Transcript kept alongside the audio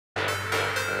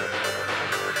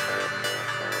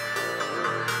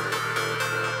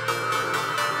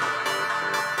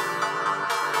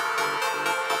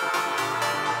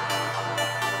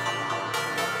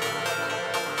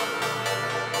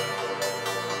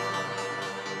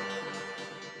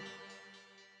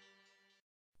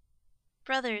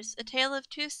Brothers, A Tale of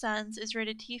Two Sons is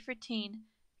rated T for teen.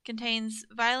 Contains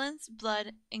violence,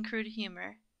 blood, and crude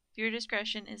humor. Viewer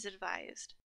discretion is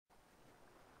advised.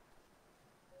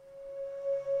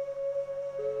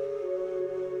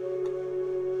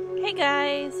 Hey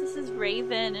guys, this is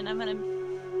Raven, and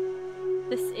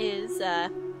this is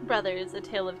Brothers, A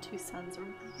Tale of Two Sons. A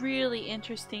really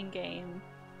interesting game.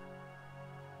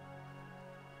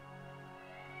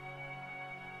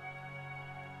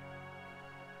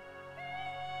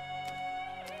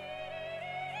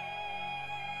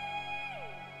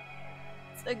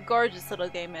 It's a gorgeous little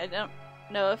game. I don't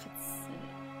know if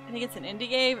I think it's an indie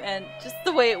game, and just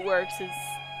the way it works is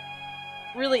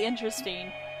really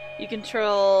interesting. You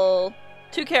control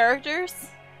two characters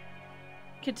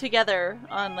together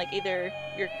on like either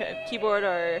your keyboard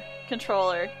or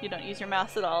controller. You don't use your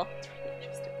mouse at all. It's really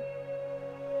interesting.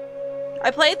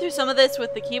 I played through some of this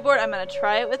with the keyboard. I'm gonna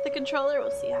try it with the controller. We'll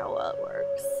see how well it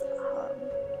works.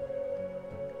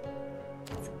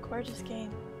 It's a gorgeous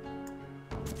game.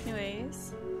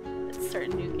 Anyways, let's start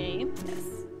a new game. Yes.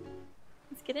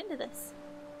 Let's get into this.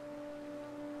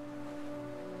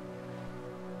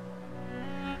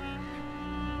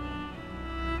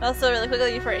 Also, really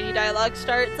quickly, before any dialogue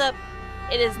starts up,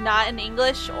 it is not in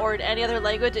English or in any other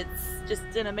language, it's just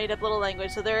in a made-up little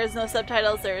language, so there is no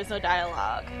subtitles, there is no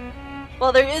dialogue.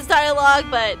 Well, there is dialogue,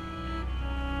 but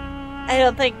I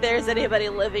don't think there's anybody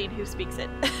living who speaks it.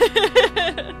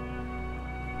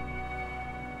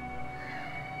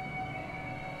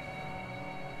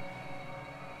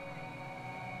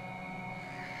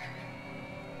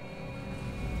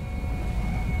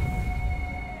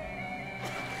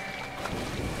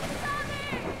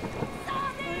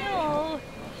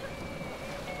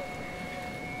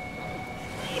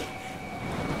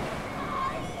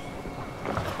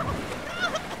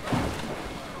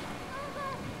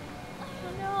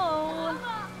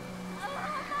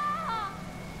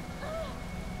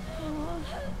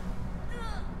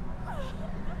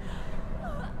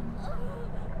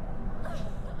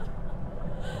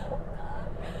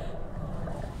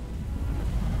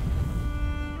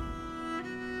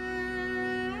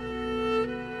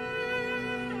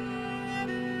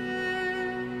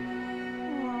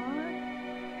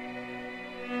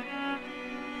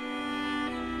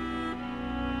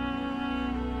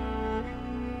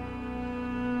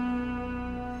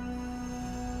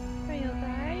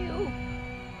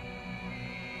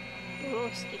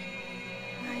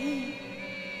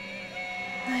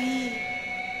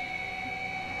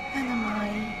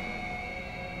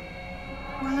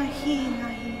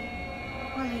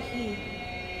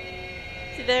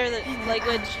 See there, the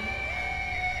language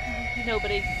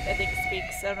nobody, I think,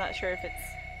 speaks. I'm not sure if it's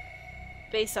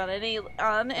based on any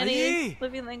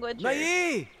living language.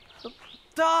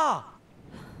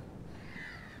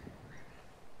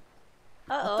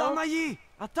 Uh-oh.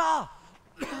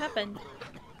 What happened?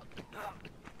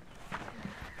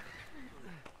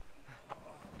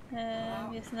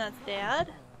 I'm guessing that's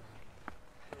Dad.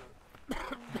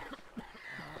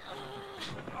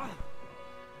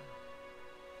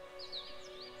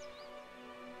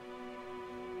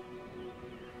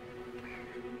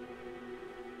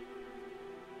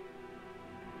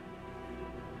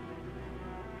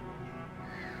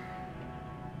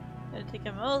 Gotta take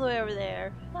him all the way over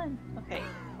there. Fun. Okay.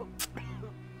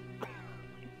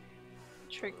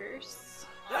 Triggers.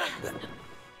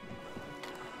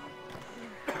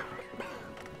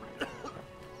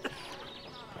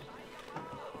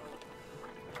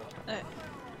 Okay.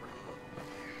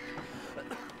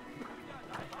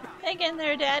 Hang in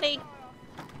there, Daddy.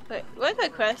 Wait, what a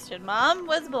good question. Mom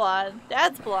was blonde.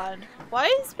 Dad's blonde. Why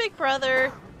is Big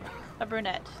Brother a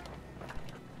brunette?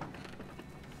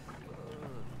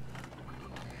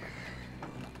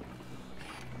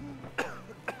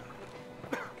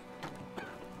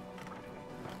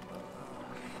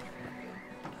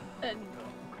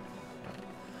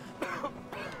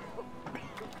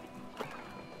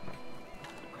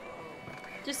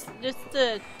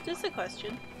 Just a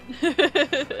question.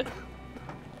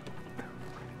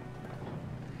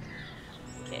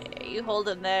 Okay, you hold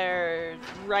him there,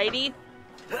 righty.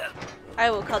 I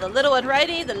will call the little one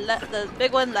righty, the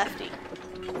big one lefty.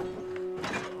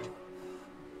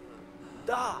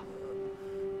 Da.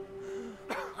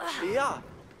 Yeah.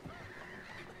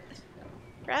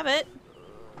 Grab it.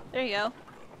 There you go.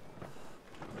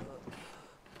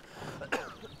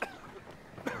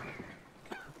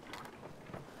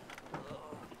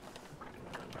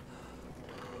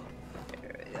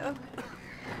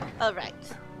 Alright.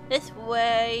 This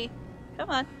way. Come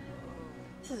on.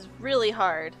 This is really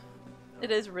hard.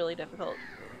 It is really difficult.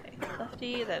 Okay,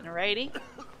 lefty, then righty.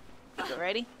 Go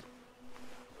righty.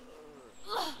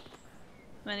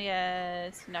 I'm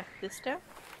gonna knock this down.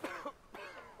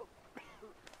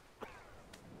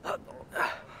 I'm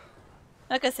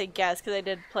not gonna say guess because I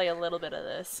did play a little bit of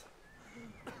this.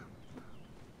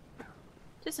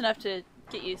 Just enough to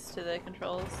get used to the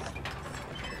controls.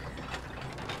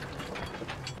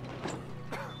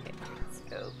 Okay, let's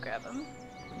go grab him.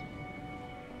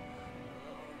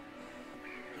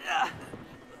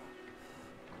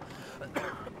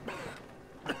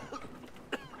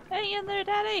 Hey in there,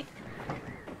 Daddy!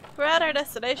 We're at our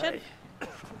destination.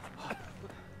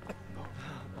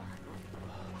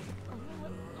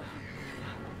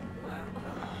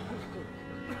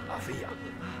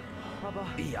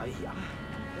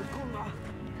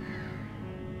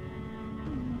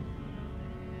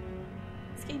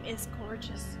 This game is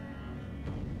gorgeous.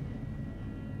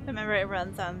 Remember, it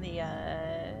runs on the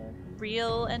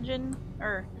Real engine,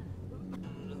 or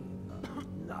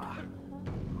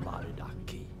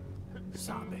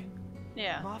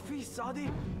yeah. I'm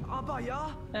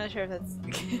not sure if that's.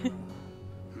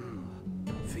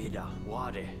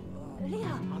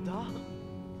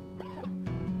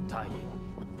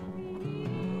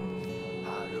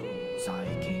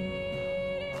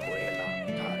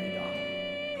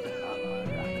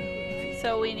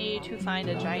 So we need to find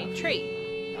a giant tree.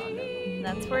 And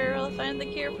that's where we'll find the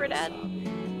cure for Dad.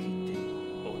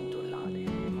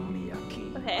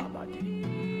 Okay.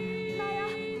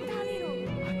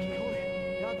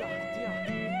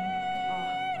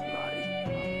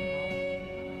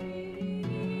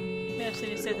 We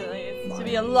actually say that it's to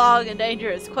be a long and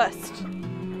dangerous quest.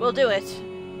 We'll do it.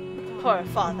 Poor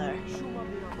father.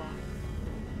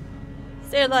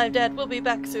 Stay alive, Dad. We'll be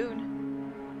back soon.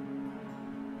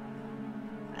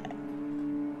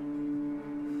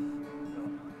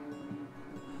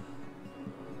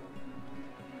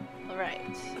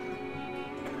 Alright.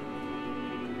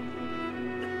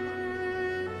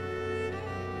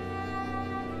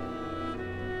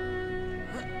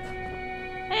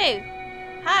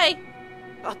 Hey! Hi!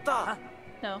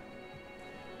 No.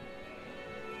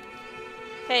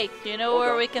 Hey, do you know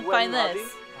where we can find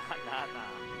this?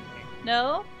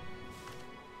 No?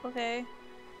 Okay.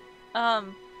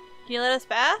 Can you let us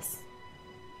pass?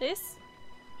 Please?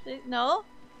 Please? No?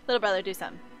 Little brother, do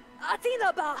something.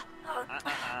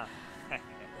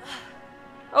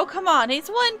 Oh, come on. He's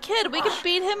one kid. We can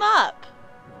beat him up.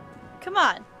 Come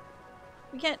on.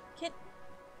 We can't.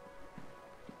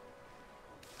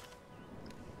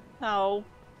 Oh.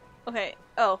 Okay.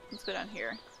 Oh, let's go down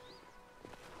here.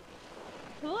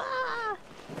 Ah!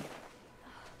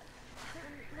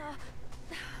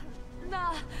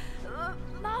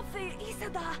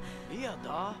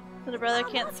 Little brother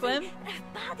can't swim?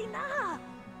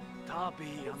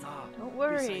 Don't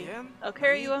worry. I'll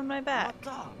carry you on my back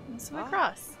and swim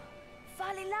across.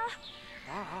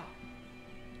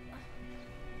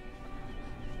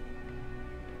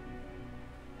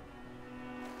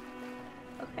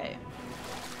 Okay.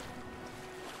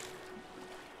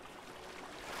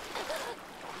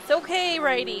 It's okay,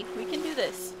 Righty. We can do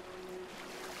this.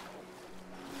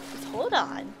 Just hold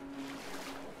on.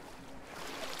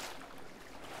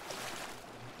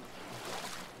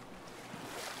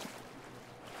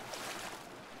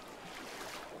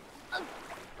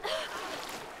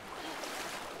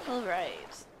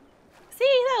 Alright. See,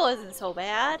 that wasn't so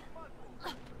bad.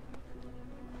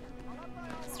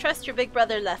 Just trust your big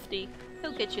brother Lefty.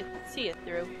 He'll get you, see it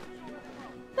through.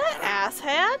 That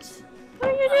asshat! What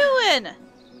are you doing?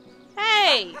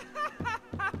 Hey!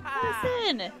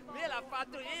 Listen!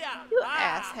 You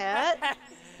asshat!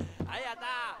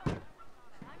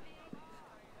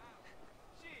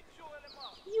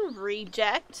 You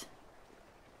reject!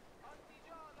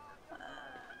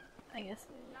 I guess.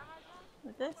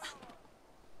 With this?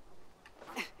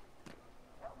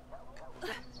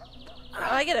 Oh,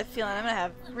 I get a feeling I'm gonna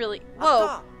have really.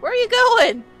 Whoa! Where are you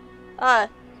going?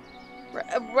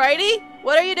 Righty?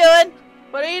 What are you doing?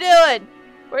 What are you doing?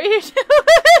 What are you doing?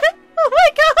 Oh my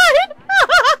god!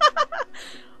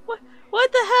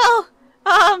 What the hell?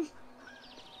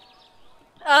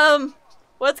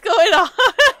 What's going on?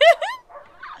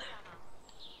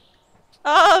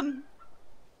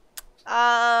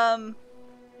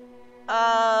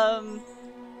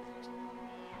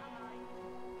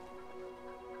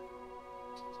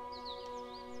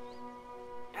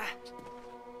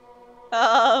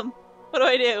 What do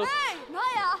I do? Hey,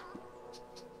 Maya!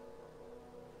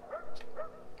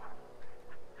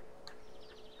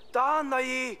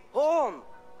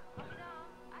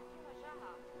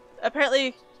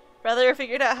 Apparently, brother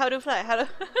figured out how to fly. How to.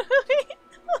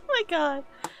 Oh my god.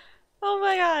 Oh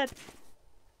my god.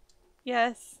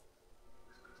 Yes.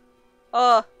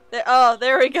 Oh,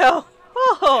 there we go.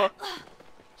 Oh,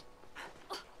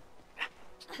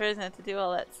 We're gonna have to do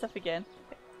all that stuff again.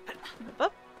 Okay.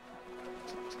 Up.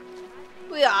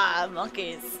 We are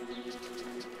monkeys.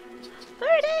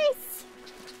 Birdies!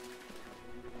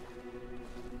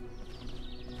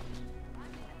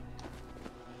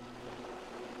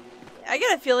 I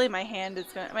get a feeling my hands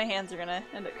are gonna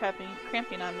end up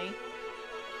cramping on me.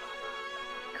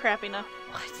 Crapping up.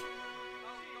 What?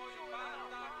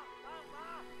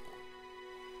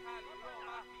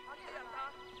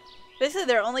 Basically,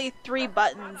 there are only 3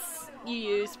 buttons you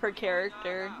use per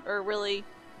character, or really.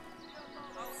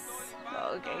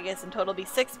 Well, okay, I guess in total it'll be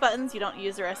 6 buttons. You don't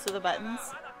use the rest of the buttons.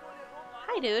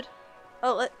 Hi, dude.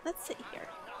 Oh, let's sit here.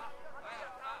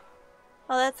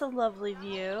 Oh, that's a lovely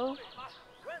view.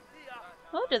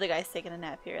 Oh, the guy's taking a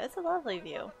nap here. That's a lovely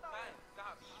view.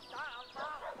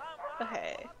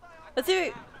 Okay. Let's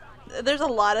see. There's a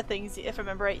lot of things, if I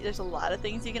remember right, there's a lot of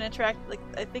things you can attract. Like,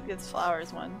 I think this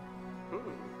flowers one.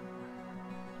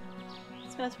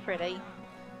 This one's pretty.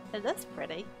 And that's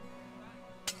pretty.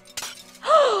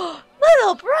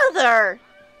 Little brother!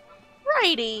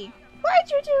 Righty! Why'd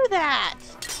you do that?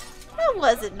 That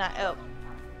wasn't nice. Oh.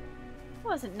 That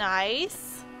wasn't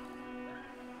nice.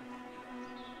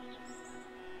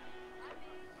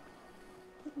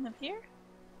 Nothing up here?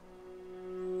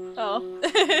 Oh.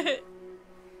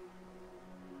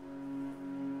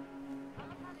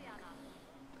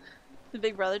 Did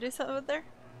Big Brother do something up there?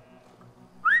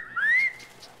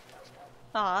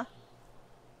 Aw.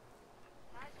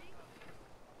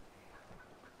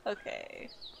 Okay.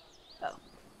 Oh.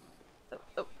 Oh,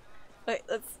 oh. Wait,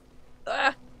 let's...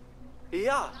 Ah!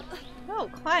 Yeah. Oh,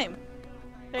 climb.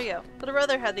 There you go. Little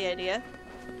brother had the idea.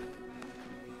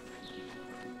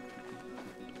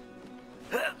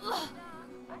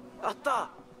 Atta.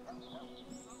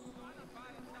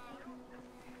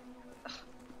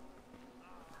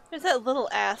 There's that little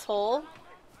asshole.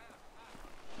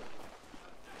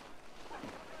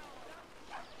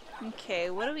 Okay,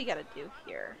 what do we gotta do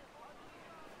here?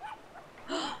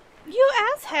 You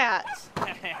asshat!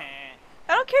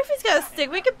 I don't care if he's got a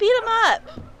stick, we could beat him up!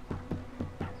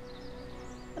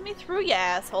 Let me through, you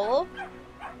asshole!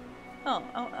 Oh,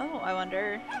 I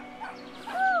wonder...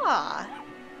 Ah!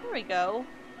 There we go.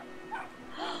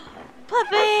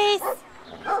 Puppies!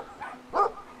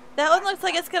 That one looks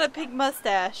like it's got a pink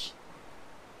mustache.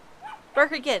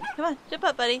 Bark again. Come on, jump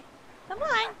up, buddy. Come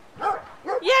on! Yeah,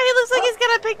 he looks like he's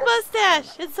got a pink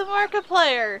mustache! It's a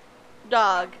Markiplier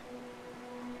dog.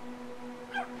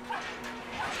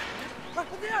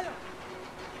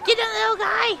 Get him, little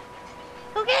guy!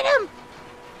 Go get him!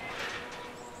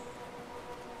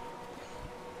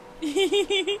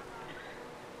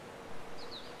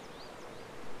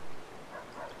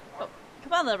 Oh,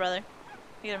 come on, little brother.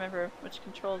 I gotta remember which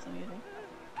controls I'm using.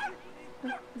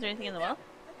 Is there anything in the well?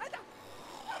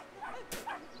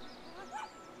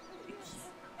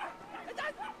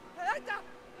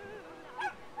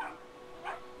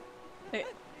 Okay,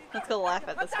 let's go laugh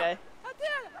at this guy.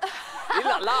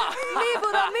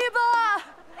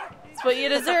 It's what you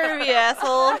deserve, you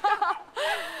asshole.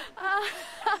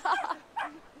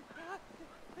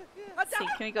 Let's see,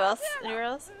 can we go anywhere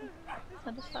else?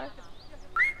 Not this far.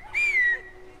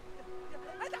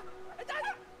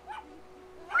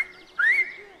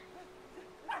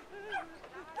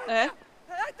 Okay.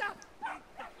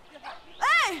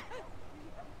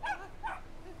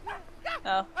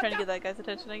 Oh, trying to get that guy's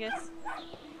attention, I guess.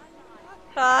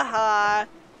 Haha.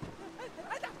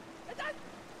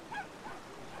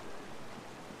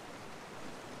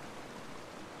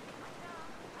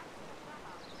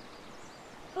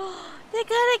 Oh, they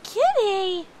got a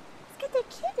kitty! Let's get the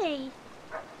kitty!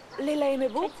 Lilla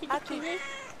aimez-vous?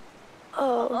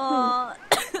 Oh.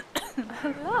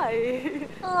 Hi.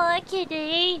 Oh,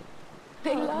 kitty!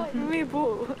 Lilla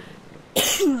aimez-vous?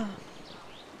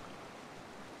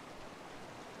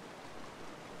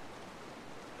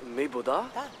 Meboda?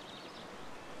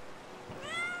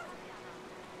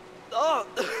 Oh.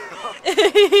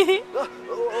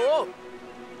 Oh.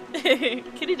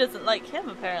 Kitty doesn't like him,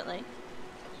 apparently.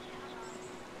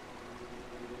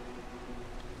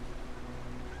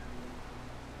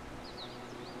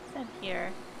 What's in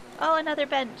here? Oh, another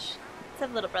bench. Let's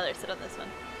have little brother sit on this one.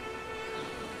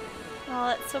 Oh,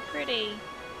 that's so pretty.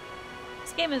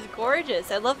 This game is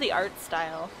gorgeous. I love the art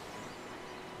style.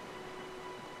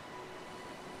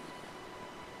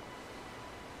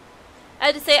 I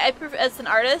have to say, as an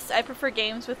artist, I prefer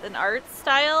games with an art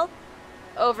style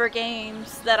over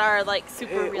games that are like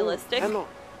super realistic. Hello.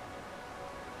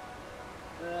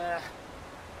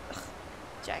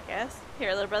 Jackass.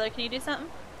 Here, little brother, can you do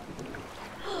something?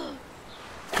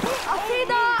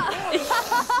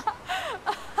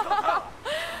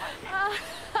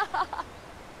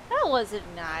 That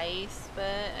wasn't nice, but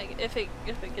if it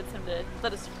gets him to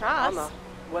let us cross. Anna,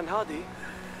 when Hadi.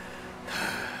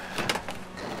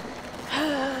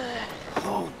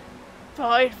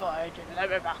 Fine, let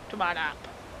me back to my nap.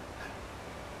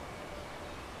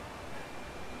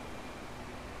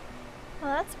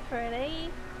 Well, that's pretty.